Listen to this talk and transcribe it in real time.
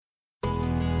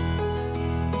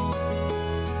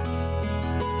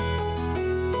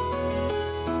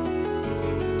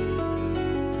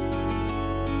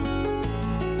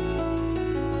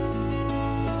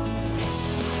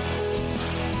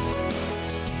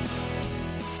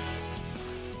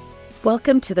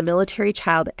Welcome to the Military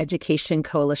Child Education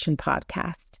Coalition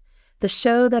podcast, the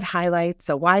show that highlights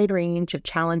a wide range of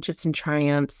challenges and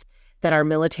triumphs that our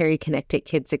military-connected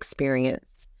kids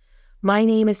experience. My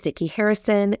name is Nikki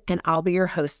Harrison, and I'll be your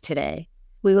host today.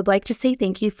 We would like to say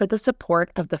thank you for the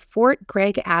support of the Fort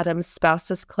Gregg Adams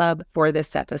Spouses Club for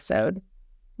this episode.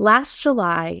 Last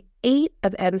July, 8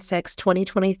 of MCEC's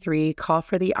 2023 Call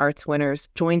for the Arts winners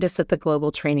joined us at the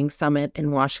Global Training Summit in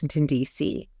Washington,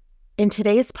 D.C. In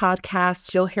today's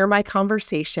podcast, you'll hear my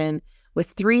conversation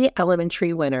with 3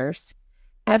 elementary winners,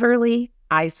 Everly,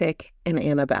 Isaac, and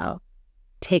Annabelle.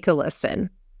 Take a listen.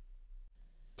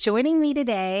 Joining me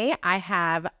today, I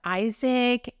have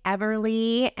Isaac,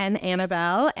 Everly, and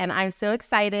Annabelle, and I'm so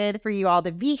excited for you all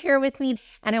to be here with me.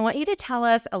 And I want you to tell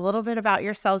us a little bit about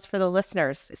yourselves for the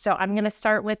listeners. So I'm going to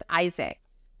start with Isaac.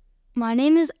 My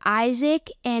name is Isaac,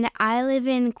 and I live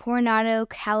in Coronado,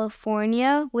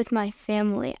 California with my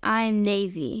family. I am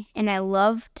Navy, and I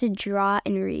love to draw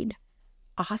and read.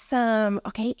 Awesome.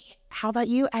 Okay, how about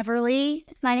you, Everly?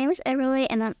 My name is Everly,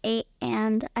 and I'm 8,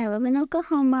 and I live in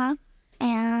Oklahoma,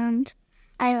 and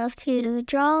I love to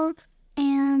draw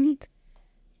and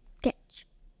sketch.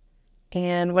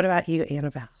 And what about you,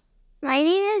 Annabelle? My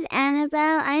name is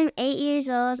Annabelle. I'm 8 years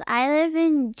old. I live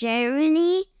in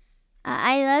Germany.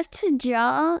 I love to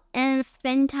draw and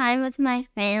spend time with my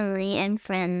family and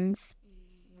friends.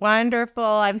 Wonderful.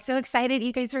 I'm so excited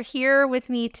you guys are here with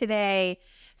me today.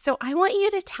 So I want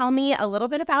you to tell me a little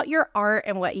bit about your art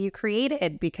and what you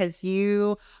created, because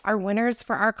you are winners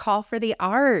for our Call for the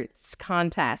Arts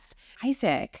contest.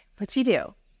 Isaac, what'd you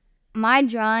do? My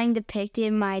drawing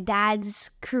depicted my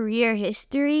dad's career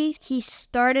history. He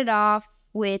started off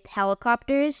with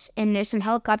helicopters, and there's some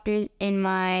helicopters in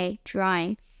my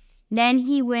drawing. Then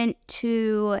he went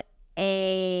to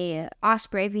a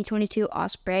Osprey, V-22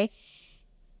 Osprey,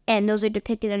 and those are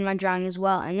depicted in my drawing as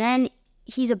well. And then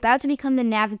he's about to become the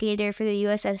navigator for the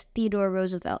USS Theodore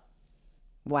Roosevelt.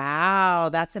 Wow,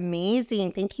 that's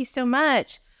amazing. Thank you so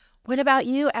much. What about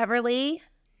you, Everly?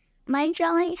 My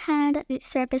drawing had to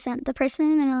represent the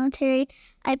person in the military.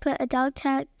 I put a dog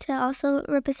tag to also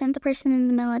represent the person in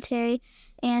the military.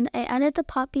 And I added the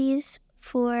poppies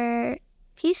for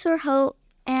peace or hope.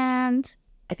 And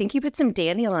I think you put some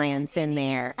dandelions in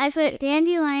there. I put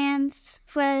dandelions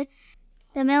for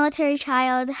the military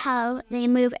child, how they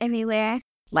move everywhere.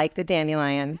 Like the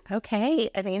dandelion. Okay,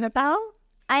 and Annabelle?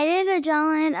 I did a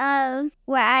drawing of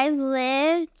where I've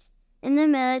lived in the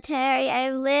military.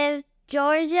 I've lived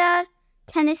Georgia,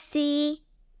 Tennessee,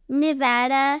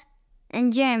 Nevada,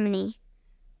 and Germany.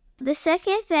 The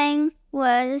second thing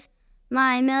was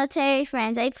my military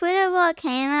friends. I put a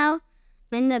volcano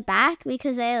in the back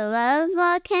because I love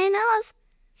volcanoes.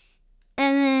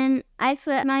 And then I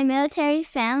put my military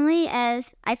family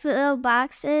as I put little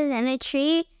boxes and a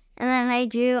tree, and then I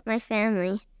drew my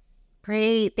family.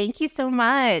 Great. Thank you so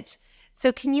much.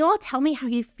 So can you all tell me how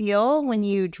you feel when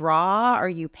you draw or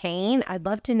you paint? I'd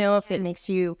love to know if it makes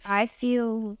you... I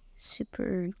feel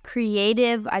super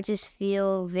creative. I just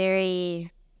feel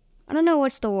very, I don't know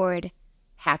what's the word.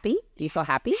 Happy? Do you feel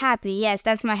happy? Happy, yes.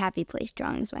 That's my happy place.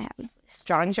 Drawing is my happy place.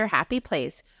 Drawing's your happy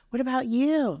place. What about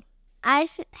you?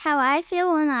 How I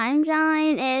feel when I'm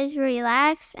drawing is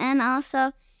relaxed, and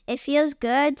also it feels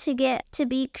good to get to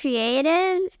be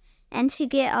creative and to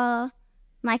get all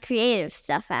my creative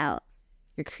stuff out.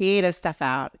 Your creative stuff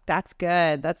out. That's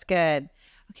good. That's good.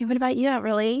 Okay, what about you,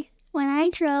 Everly? When I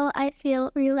draw, I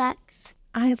feel relaxed.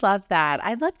 I love that.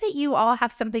 I love that you all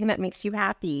have something that makes you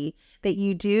happy, that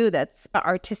you do, that's an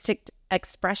artistic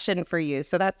expression for you.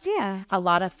 So that's a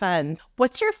lot of fun.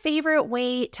 What's your favorite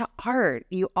way to art?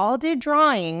 You all did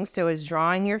drawing, so is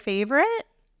drawing your favorite?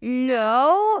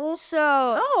 No.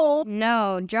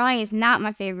 No, drawing is not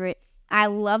my favorite. I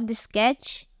love to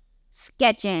sketch.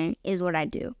 Sketching is what I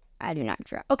do. I do not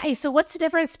draw. Okay, so what's the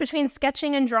difference between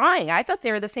sketching and drawing? I thought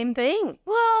they were the same thing.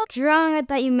 Well, drawing, I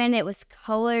thought you meant it with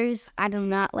colors. I do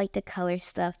not like to color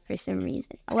stuff for some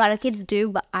reason. A lot of kids do,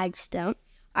 but I just don't.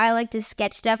 I like to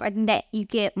sketch stuff. I think that you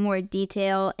get more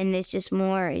detail, and it just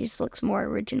looks more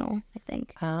original, I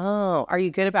think. Oh, are you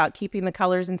good about keeping the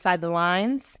colors inside the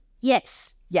lines?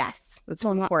 Yes. Yes, that's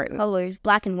important. Colors,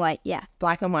 black and white, yeah.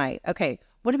 Black and white. Okay,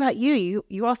 what about you?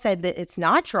 You all said that it's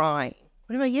not drawing.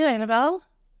 What about you, Annabelle?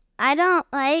 I don't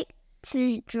like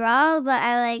to draw, but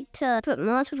I like to put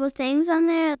multiple things on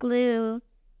there. Glue,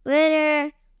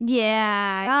 glitter,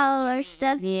 color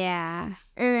stuff. Yeah.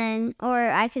 And then, or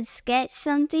I could sketch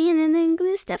something and then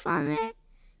glue stuff on there.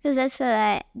 Because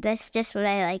that's just what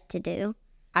I like to do.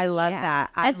 I love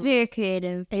that. That's very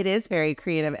creative. It is very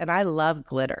creative, and I love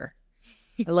glitter.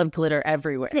 I love glitter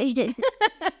everywhere.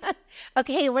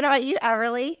 Okay, what about you,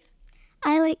 Everly?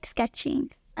 I like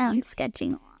sketching. I like sketching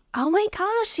a lot. Oh my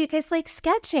gosh, you guys like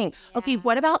sketching. Okay,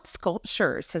 what about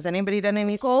sculptures? Has anybody done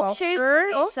any sculptures?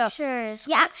 Sculptures.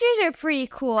 Yeah, sculptures are pretty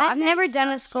cool. I've never done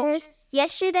a sculpture.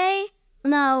 Yesterday,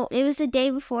 no, it was the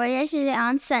day before yesterday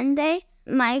on Sunday.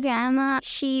 My grandma,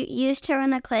 she used her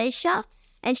in a clay shop,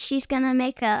 and she's going to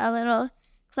make a little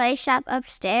clay shop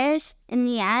upstairs in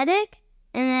the attic.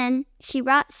 And then she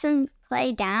brought some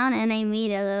clay down, and I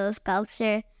made a little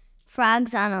sculpture,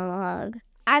 frogs on a log.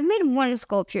 I've made one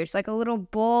sculpture. It's like a little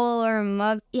bowl or a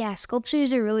mug. Yeah,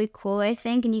 sculptures are really cool, I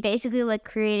think. And you basically like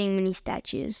creating mini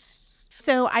statues.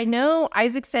 So I know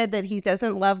Isaac said that he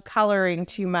doesn't love coloring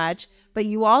too much, but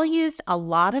you all used a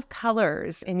lot of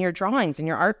colors in your drawings, in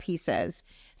your art pieces.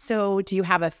 So do you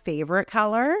have a favorite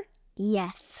color?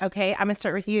 Yes. Okay, I'm going to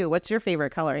start with you. What's your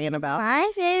favorite color, Annabelle? My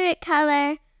favorite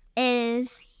color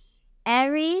is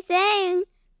everything,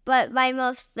 but my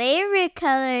most favorite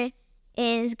color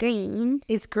is green.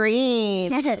 It's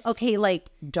green. Yes. Okay, like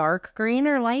dark green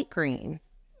or light green?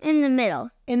 In the middle.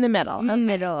 In the middle. In the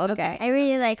middle, okay. I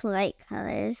really like light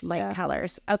colors. Light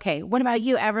colors. Okay, what about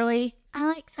you, Everly? I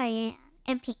like cyan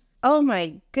and pink. Oh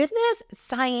my goodness,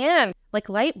 cyan, like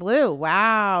light blue.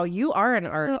 Wow, you are an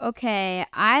artist. So, okay,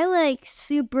 I like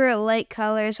super light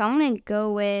colors. So I'm going to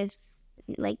go with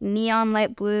like neon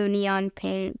light blue, neon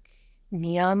pink.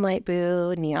 Neon light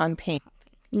blue, neon pink.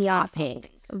 Neon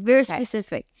pink. Very Okay.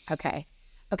 specific. Okay.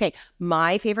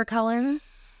 My favorite color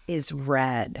is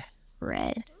red.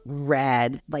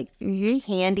 Red, like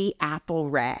candy apple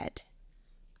red.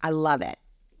 I love it.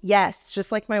 Yes,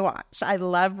 just like my watch. I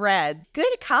love red.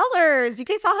 Good colors. You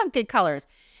guys all have good colors.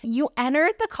 You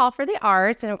entered the call for the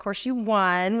arts, and of course you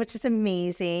won, which is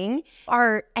amazing.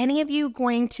 Are any of you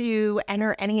going to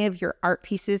enter any of your art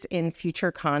pieces in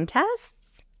future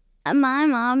contests? My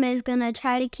mom is going to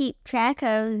try to keep track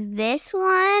of this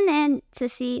one and to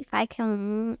see if I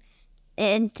can,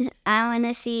 and I want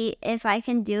to see if I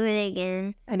can do it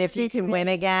again. And if you can win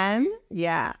again?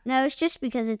 Yeah. No, it's just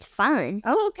because it's fun.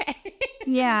 Oh, okay.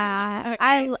 Yeah,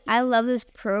 Okay. I love this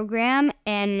program,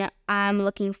 and I'm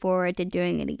looking forward to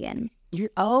doing it again.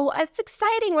 Oh, that's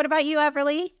exciting. What about you,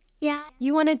 Everly? Yeah.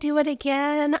 You want to do it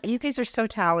again? You guys are so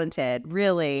talented,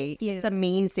 really. Yeah. It's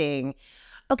amazing.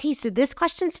 Okay, so this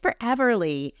question's for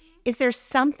Everly. Is there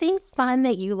something fun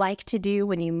that you like to do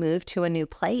when you move to a new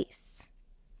place?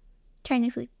 Try new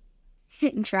food.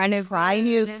 Trying to Try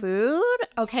new food?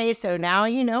 Okay, so now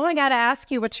you know I got to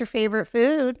ask you, what's your favorite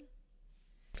food?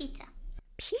 Pizza.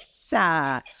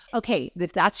 Pizza. Okay,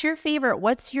 if that's your favorite,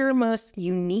 what's your most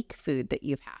unique food that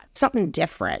you've had? Something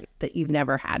different that you've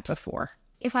never had before?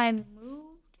 If I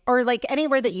Or like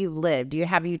anywhere that you've lived,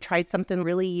 have you tried something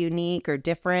really unique or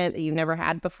different that you've never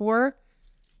had before?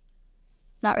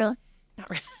 Not really.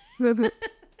 Not really.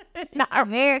 Not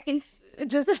American.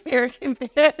 just American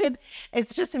food.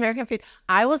 It's just American food.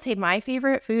 I will say my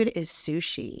favorite food is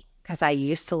sushi because I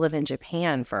used to live in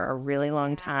Japan for a really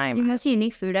long The time. most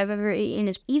unique food I've ever eaten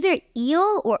is either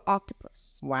eel or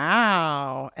octopus.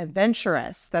 Wow.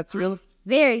 Adventurous. That's really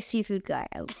Very seafood guy.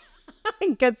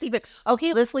 good seafood.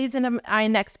 Okay, this leads into my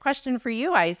next question for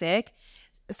you, Isaac.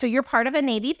 So you're part of a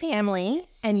Navy family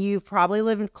and you probably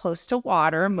live close to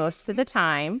water most of the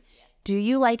time. Do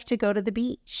you like to go to the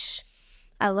beach?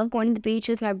 I love going to the beach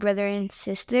with my brother and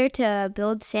sister to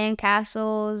build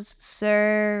sandcastles,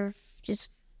 surf,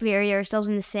 just bury ourselves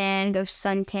in the sand, go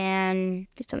suntan,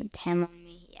 get some tan on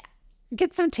me. Yeah.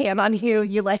 Get some tan on you.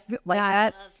 You like that? I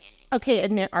love tanning. Okay,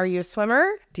 and are you a swimmer?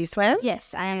 Do you swim?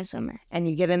 Yes, I am a swimmer. And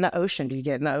you get in the ocean. Do you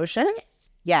get in the ocean? Yes.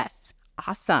 Yes.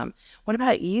 Awesome. What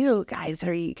about you guys?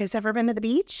 Are you guys ever been to the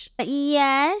beach?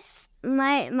 Yes.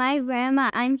 My grandma,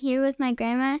 I'm here with my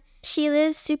grandma. She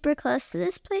lives super close to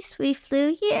this place. We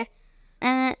flew here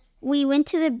and we went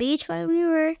to the beach while we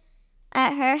were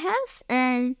at her house,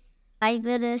 and I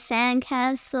built a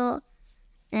sandcastle,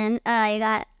 and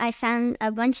I found a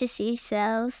bunch of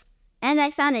seashells, and I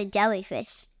found a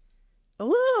jellyfish.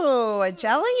 Ooh, a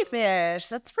jellyfish.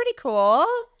 That's pretty cool.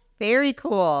 Very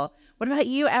cool. What about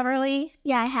you, Everly?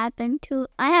 Yeah, I have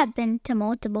been to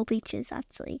multiple beaches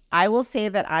actually. I will say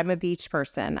that I'm a beach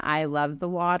person. I love the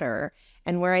water.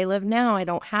 And where I live now, I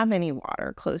don't have any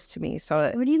water close to me.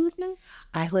 So Where do you live now?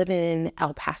 I live in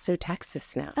El Paso,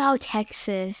 Texas now. Oh,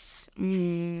 Texas.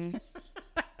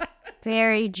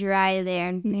 Very dry there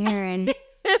and barren.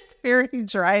 It's very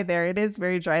dry there. It is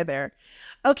very dry there.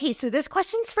 Okay, so this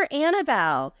question's for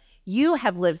Annabelle. You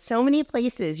have lived so many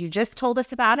places. You just told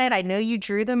us about it. I know you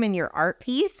drew them in your art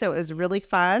piece, so it was really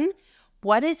fun.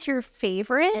 What is your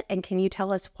favorite, and can you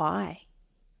tell us why?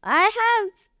 I have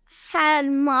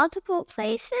had multiple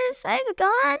places I've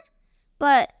gone,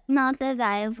 but not that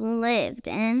I've lived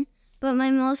in. But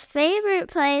my most favorite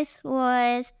place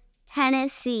was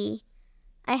Tennessee.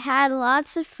 I had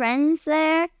lots of friends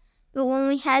there, but when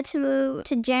we had to move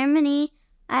to Germany,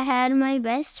 I had my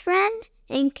best friend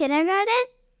in kindergarten.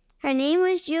 Her name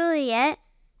was Juliet,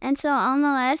 and so on the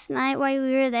last night while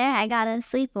we were there, I got a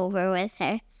sleepover with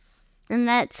her. And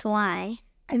that's why.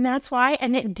 And that's why?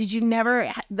 And did you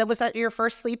never, was that your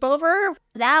first sleepover?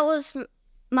 That was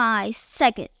my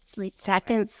second sleepover.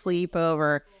 Second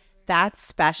sleepover. That's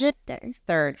special.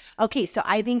 Third. Okay, so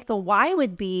I think the why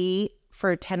would be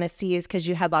for Tennessee is because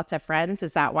you had lots of friends.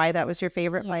 Is that why that was your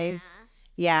favorite place?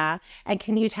 Yeah. And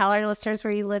can you tell our listeners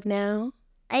where you live now?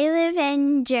 I live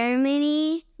in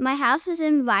Germany. My house is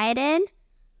invited.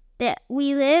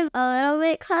 We live a little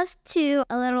bit close to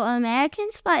a little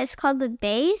American spot. It's called the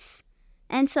Base.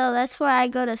 And so that's where I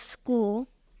go to school.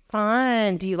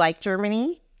 Fun. Do you like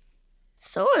Germany?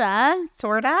 Sorta.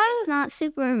 Sorta? It's not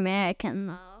super American,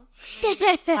 though.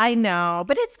 I know,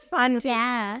 but it's fun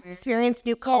to experience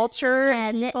new culture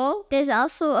and people. There's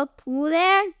also a pool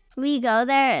there. We go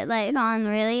there like on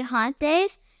really hot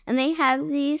days, and they have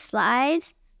these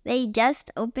slides. They just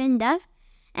opened up,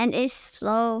 and it's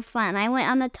so fun. I went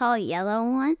on the tall yellow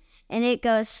one, and it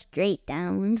goes straight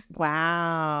down.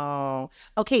 Wow.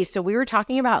 Okay, so we were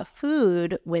talking about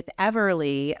food with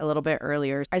Everly a little bit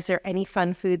earlier. Is there any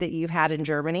fun food that you've had in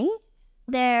Germany?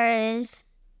 There is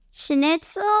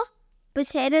schnitzel,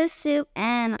 potato soup,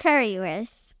 and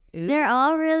currywurst. Ooh. They're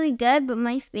all really good, but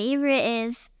my favorite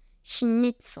is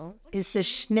schnitzel. Is the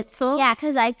schnitzel? Yeah,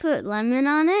 because I put lemon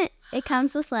on it. It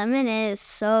comes with lemon, and it is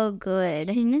so good.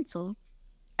 Schnitzel.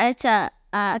 It's a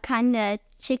kind of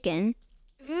chicken.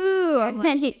 Ooh.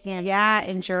 Yeah,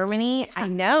 in Germany. I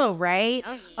know, right?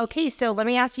 Okay, so let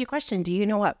me ask you a question. Do you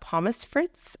know what Pommes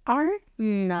frites are?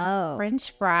 No.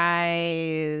 French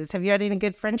fries. Have you had any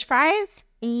good French fries?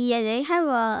 Yeah, they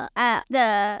have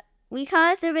we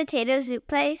call it the potato soup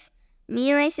place. Me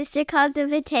and my sister call it the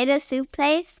potato soup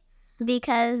place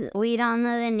because we don't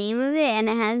know the name of it, and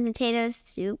it has potato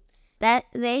soup. That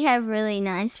they have really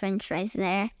nice French fries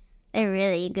there. They're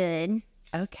really good.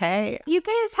 Okay. You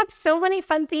guys have so many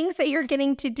fun things that you're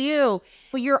getting to do.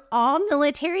 Well, you're all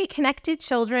military connected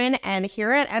children, and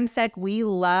here at MSEC, we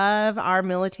love our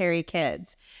military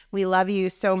kids. We love you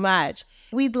so much.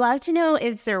 We'd love to know,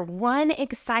 is there one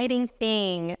exciting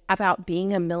thing about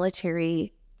being a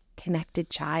military connected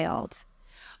child?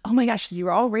 Oh my gosh, you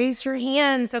all raise your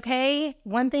hands, okay?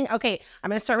 One thing. Okay,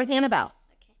 I'm going to start with Annabelle.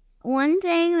 One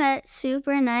thing that's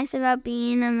super nice about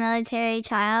being a military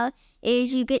child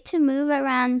is you get to move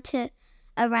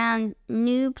around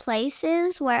new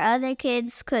places where other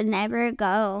kids could never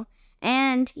go.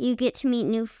 And you get to meet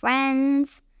new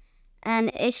friends,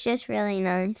 and it's just really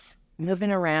nice.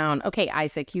 Moving around. Okay,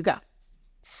 Isaac, you go.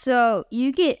 So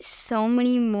you get so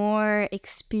many more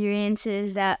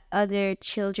experiences that other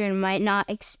children might not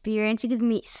experience. You get to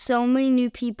meet so many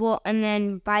new people, and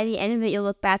then by the end of it, you'll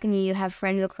look back and you have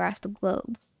friends across the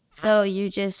globe. So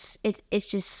it's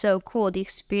just so cool. The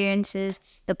experiences,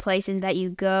 the places that you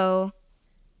go.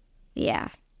 Yeah.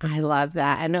 I love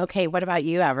that. And okay, what about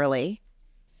you, Everly?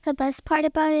 The best part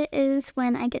about it is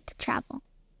when I get to travel.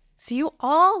 So you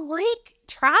all like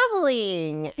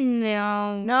traveling?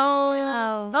 No.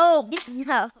 No. No. You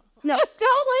don't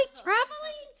like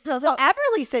traveling? So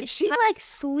Everly said she I like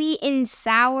sweet and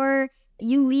sour.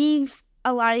 You leave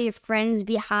a lot of your friends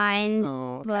behind,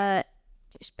 but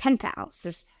just pen pals.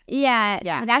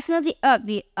 Yeah. That's not the up.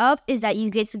 The up is that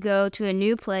you get to go to a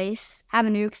new place, have a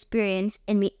new experience,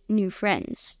 and meet new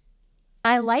friends.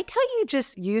 I like how you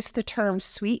just use the term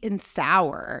sweet and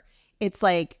sour. It's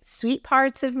like sweet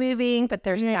parts of moving, but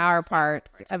there's sour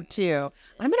parts of too.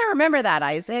 I'm going to remember that,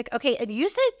 Isaac. Okay, and you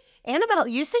said, Annabelle,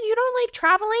 you said you don't like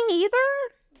traveling either?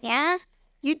 Yeah.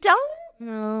 You don't?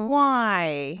 No.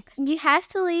 Why? You have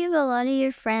to leave a lot of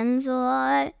your friends a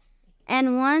lot.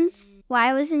 And once, while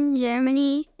I was in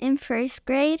Germany in first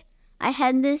grade, I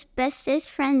had this bestest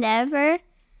friend ever.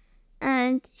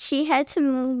 And she had to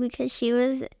move because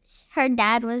her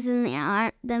dad was in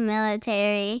the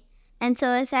military. And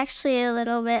so it's actually a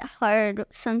little bit hard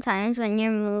sometimes when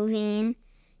you're moving.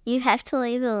 You have to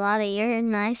leave a lot of your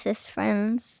nicest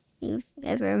friends you've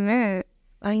ever met.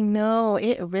 I know,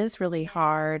 it is really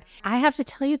hard. I have to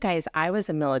tell you guys, I was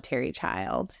a military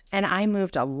child, and I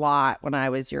moved a lot when I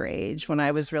was your age, when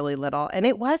I was really little. And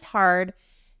it was hard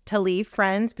to leave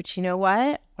friends, but you know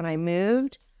what? When I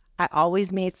moved, I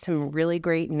always made some really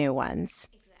great new ones.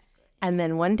 And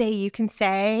then one day you can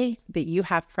say that you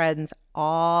have friends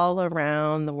all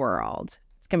around the world.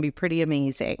 It's going to be pretty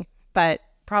amazing, but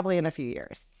probably in a few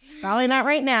years. Probably not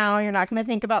right now. You're not going to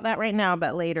think about that right now,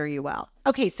 but later you will.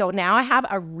 Okay, so now I have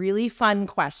a really fun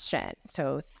question.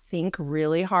 So think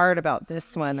really hard about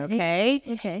this one, okay?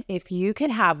 Okay. If you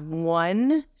could have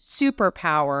one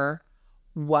superpower,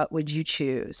 what would you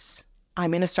choose?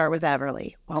 I'm going to start with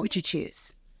Everly. What would you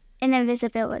choose? And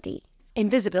invisibility.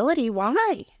 Invisibility?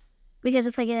 Why? Because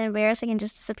if I get embarrassed, I can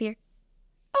just disappear.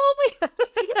 Oh my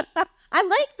God. I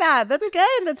like that. That's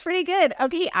good. That's pretty good.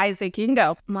 Okay, Isaac, you can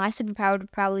go. My superpower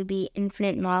would probably be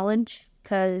infinite knowledge,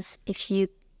 because if you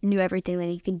knew everything, then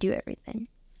you could do everything.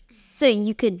 So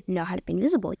you could know how to be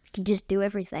invisible. You could just do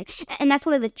everything. And that's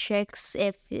one of the tricks.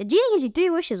 If a genie gives you 3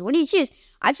 wishes, what do you choose?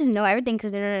 I just know everything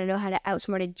because then I know how to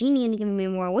outsmart a genie and give me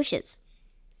more wishes.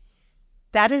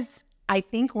 That is, I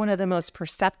think, one of the most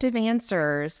perceptive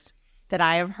answers that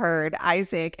I have heard,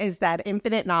 Isaac, is that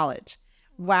infinite knowledge.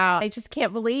 Wow. I just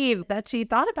can't believe that she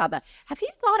thought about that. Have you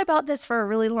thought about this for a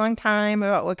really long time,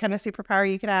 about what kind of superpower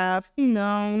you could have?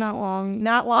 No, not long.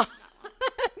 Not long.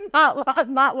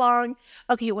 Not long.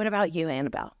 Okay, what about you,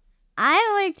 Annabelle?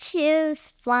 I would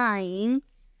choose flying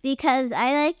because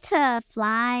I like to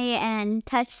fly and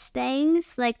touch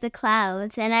things like the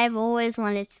clouds, and I've always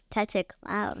wanted to touch a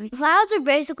cloud. Clouds are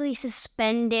basically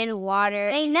suspended water.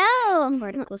 I know.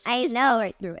 Particles. I Just know. fall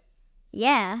right through it.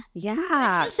 Yeah.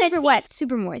 Yeah. Super wet,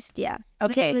 super moist, yeah. It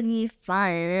Okay. would be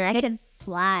fun. I could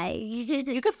fly.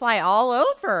 You could fly all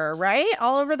over, right?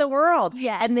 All over the world.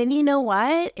 Yeah. And then you know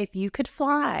what? If you could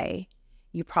fly,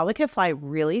 you probably could fly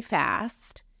really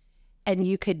fast, and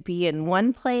you could be in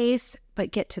one place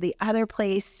but get to the other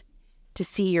place to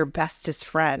see your bestest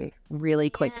friend really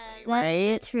quickly, right?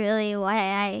 That's really why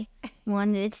I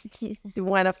wanted to do that. You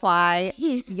want to fly?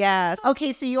 Yes.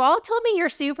 Okay, so you all told me your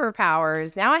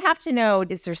superpowers. Now I have to know,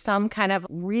 is there some kind of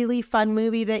really fun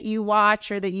movie that you watch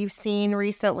or that you've seen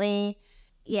recently?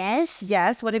 Yes.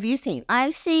 Yes. What have you seen?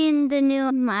 I've seen the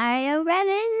new Mario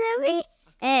Brothers movie.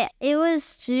 It was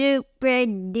super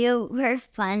duper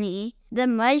funny. The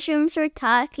mushrooms were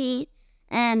talking,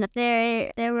 and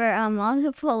there were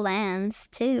multiple lands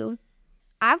too.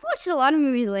 I've watched a lot of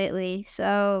movies lately,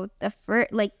 so I'm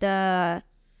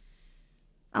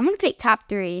gonna pick top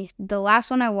 3. The last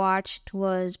one I watched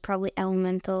was probably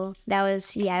Elemental. That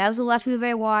was the last movie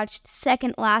I watched.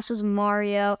 Second last was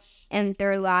Mario, and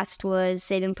third last was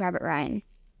Saving Private Ryan.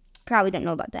 Probably don't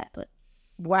know about that, but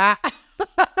Wow.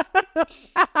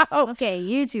 Wow. okay,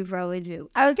 you two probably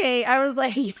do. Okay, I was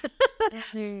like,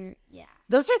 Yeah.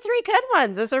 those are 3 good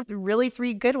ones. Those are really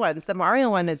 3 good ones. The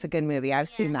Mario one is a good movie. I've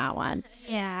seen that one.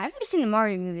 Yeah, I've never seen the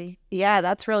Mario movie. Yeah,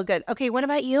 that's real good. Okay, what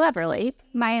about you, Everly?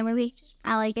 Mario movie.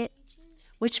 I like it.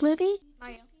 Which movie?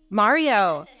 Mario.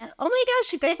 Mario. Oh my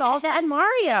gosh, you guys all said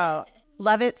Mario.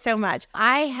 Love it so much.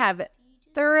 I have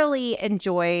thoroughly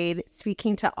enjoyed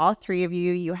speaking to all 3 of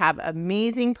you. You have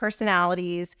amazing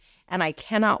personalities, and I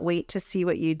cannot wait to see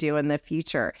what you do in the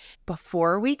future.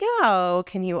 Before we go,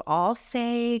 can you all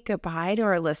say goodbye to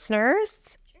our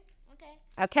listeners?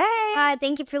 Okay. Hi,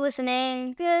 thank you for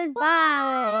listening.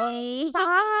 Goodbye.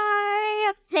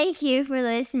 Bye. Thank you for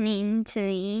listening to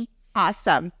me.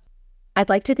 Awesome. I'd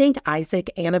like to thank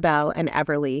Isaac, Annabelle, and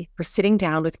Everly for sitting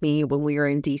down with me when we were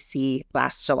in DC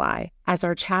last July, as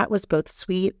our chat was both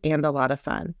sweet and a lot of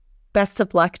fun. Best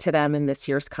of luck to them in this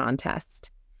year's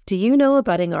contest. Do you know a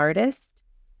budding artist?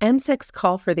 MSEC's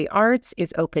Call for the Arts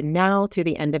is open now through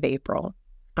the end of April.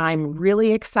 I'm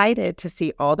really excited to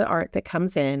see all the art that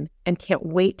comes in and can't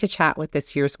wait to chat with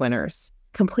this year's winners.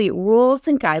 Complete rules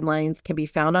and guidelines can be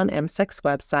found on MSEC's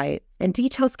website, and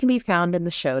details can be found in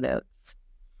the show notes.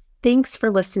 Thanks for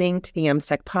listening to the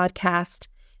MSEC podcast,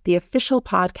 the official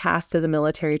podcast of the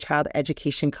Military Child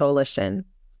Education Coalition.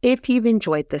 If you've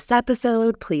enjoyed this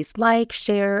episode, please like,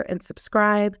 share, and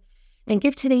subscribe, and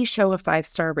give today's show a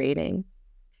 5-star rating.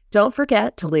 Don't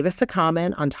forget to leave us a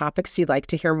comment on topics you'd like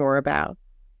to hear more about.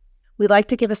 We'd like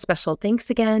to give a special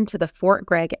thanks again to the Fort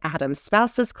Gregg Adams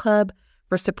Spouses Club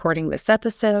for supporting this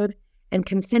episode, and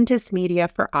Consentus Media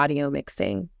for audio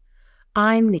mixing.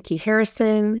 I'm Nikki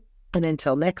Harrison, and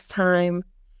until next time,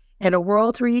 in a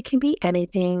world where you can be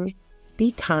anything,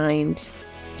 be kind